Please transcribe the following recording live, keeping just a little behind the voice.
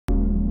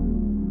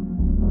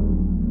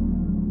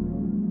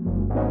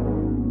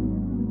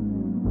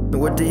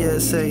What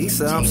Deaize say? He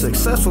said, I'm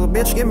successful,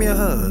 bitch, give me a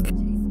hug.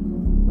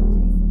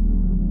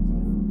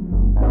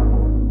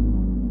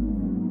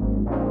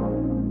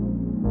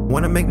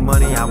 Wanna make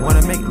money, I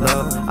wanna make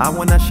love. I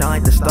wanna shine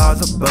like the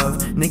stars above.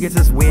 Niggas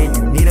is weird,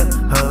 you need a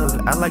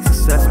hug. I like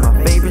success,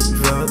 my favorite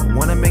drug.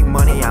 Wanna make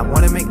money, I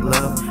wanna make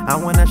love. I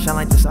wanna shine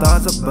like the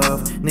stars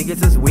above.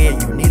 Niggas is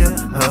weird, you need a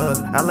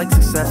hug. I like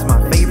success, my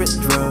favorite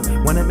drug.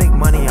 Wanna make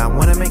money, I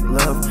wanna make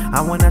love.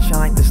 I wanna shine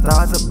like the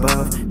stars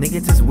above.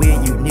 Niggas is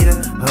weird, you need a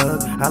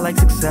hug. I like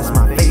success,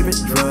 my favorite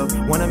drug.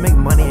 Wanna make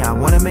money, I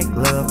wanna make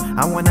love.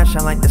 I wanna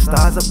shine like the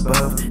stars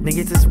above.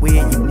 Niggas is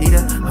weird, you need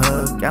a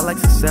hug. I like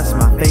success,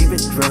 my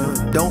favorite drug.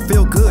 Don't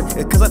feel good,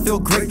 it's cause I feel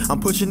great. I'm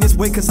pushing this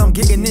way cause I'm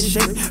getting in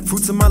shape.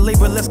 Fruits of my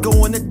labor, let's go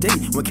on a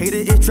date. When Cater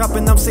is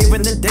dropping, I'm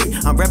saving the day.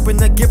 I'm rapping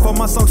the gift, all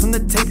my songs on the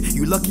tape.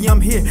 You lucky I'm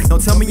here,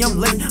 don't tell me I'm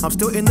late. I'm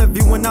still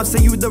interviewing, I'll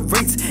send you the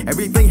rates.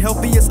 Everything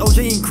healthy is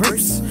OJ and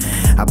crepes.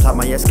 I plot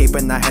my escape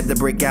and I had to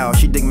break out.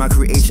 She dig my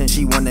creation,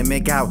 she wanna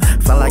make out.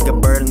 Fly like a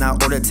bird and I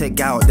order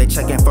takeout. They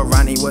checking for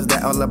Ronnie, what's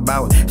that all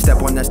about?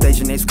 Step on the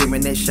station, they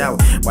screaming, they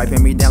shout.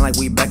 Wiping me down like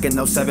we back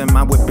in 07.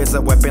 My whip is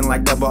a weapon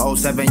like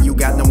 007. You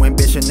got no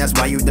ambition, that's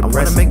why you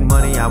depressed. I wanna make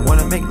money, I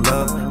wanna make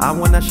love. I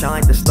wanna shine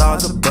like the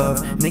stars above.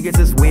 Niggas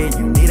is weird,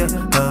 you need a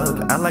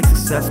hug. I like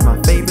success, my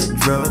favorite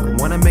drug.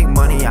 Wanna make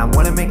money, I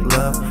wanna make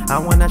love. I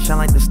wanna shine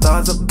like the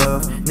stars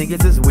above.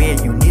 Niggas is weird,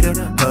 you need a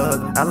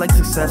hug. I like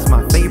success,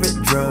 my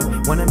favorite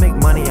drug. Wanna make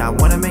money, I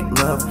wanna make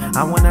love.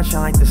 I wanna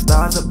shine like the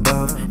stars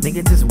above.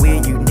 Niggas is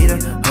weird, you need a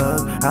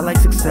hug. I like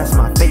success,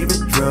 my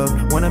favorite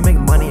drug. Wanna make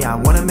money, I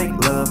wanna make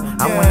love.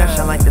 I wanna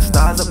shine like the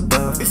stars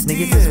above.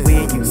 Niggas is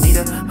weird, you need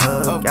a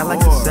hug. I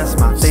like success,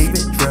 my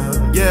favorite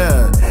drug.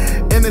 Yeah,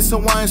 in this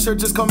Hawaiian shirt,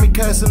 just call me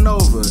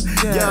Casanova.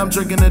 Yeah, I'm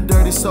drinking a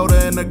dirty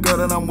soda and the girl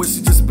that I'm with,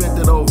 she just spent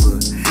it over.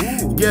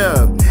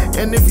 Yeah,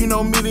 and if you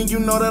know me, then you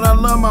know that I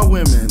love my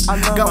women.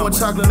 Got one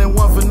chocolate and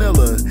one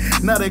vanilla.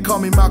 Now they call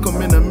me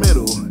Malcolm in the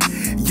middle.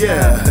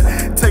 Yeah,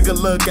 take a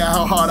look at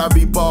how hard I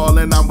be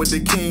ballin'. I'm with the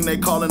king, they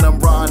callin' him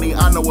Ronnie.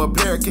 I know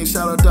a King,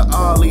 shout out to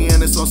Ollie,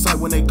 and it's on sight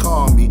when they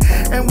call me.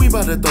 And we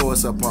bout to throw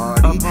us a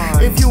party.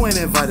 If you ain't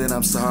invited,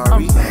 I'm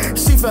sorry.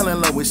 She fell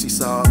in love when she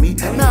saw me.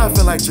 Now I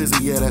feel like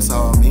Deaize, yeah, that's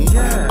all me.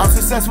 I'm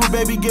successful,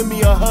 baby, give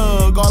me a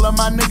hug. All of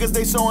my niggas,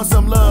 they showing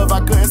some love. I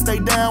couldn't stay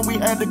down, we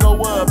had to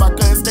go up. I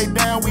couldn't stay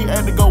down, we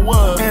had to go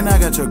up. And I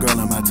got your girl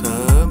in my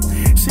tub.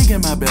 She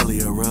give my belly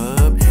a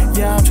rub.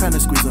 Yeah, I'm trying to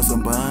squeeze on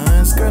some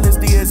buns. Girl, it's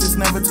Deaize, it's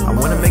never too much. I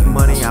wanna make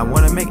money, I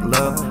wanna make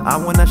love. I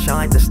wanna shine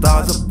like the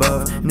stars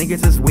above.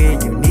 Niggas is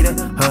weird, you need a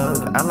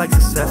hug. I like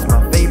success,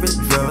 my favorite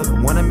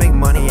drug. Wanna make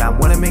money, I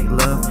wanna make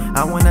love.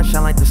 I wanna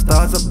shine like the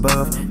stars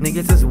above.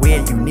 Niggas is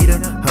weird, you need a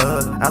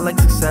hug. I like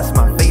success,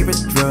 my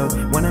favorite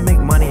drug. Wanna make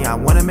money, I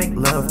wanna make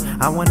love.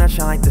 I wanna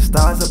shine like the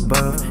stars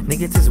above.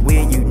 Niggas is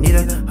weird, you need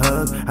a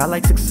hug. I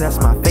like success,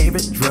 my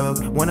favorite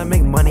drug. Wanna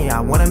make money, I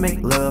wanna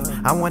make love.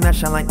 I wanna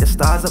shine like the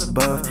stars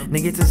above.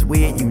 Niggas is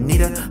weird, you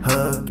need a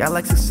hug. I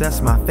like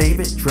success, my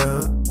favorite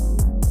drug.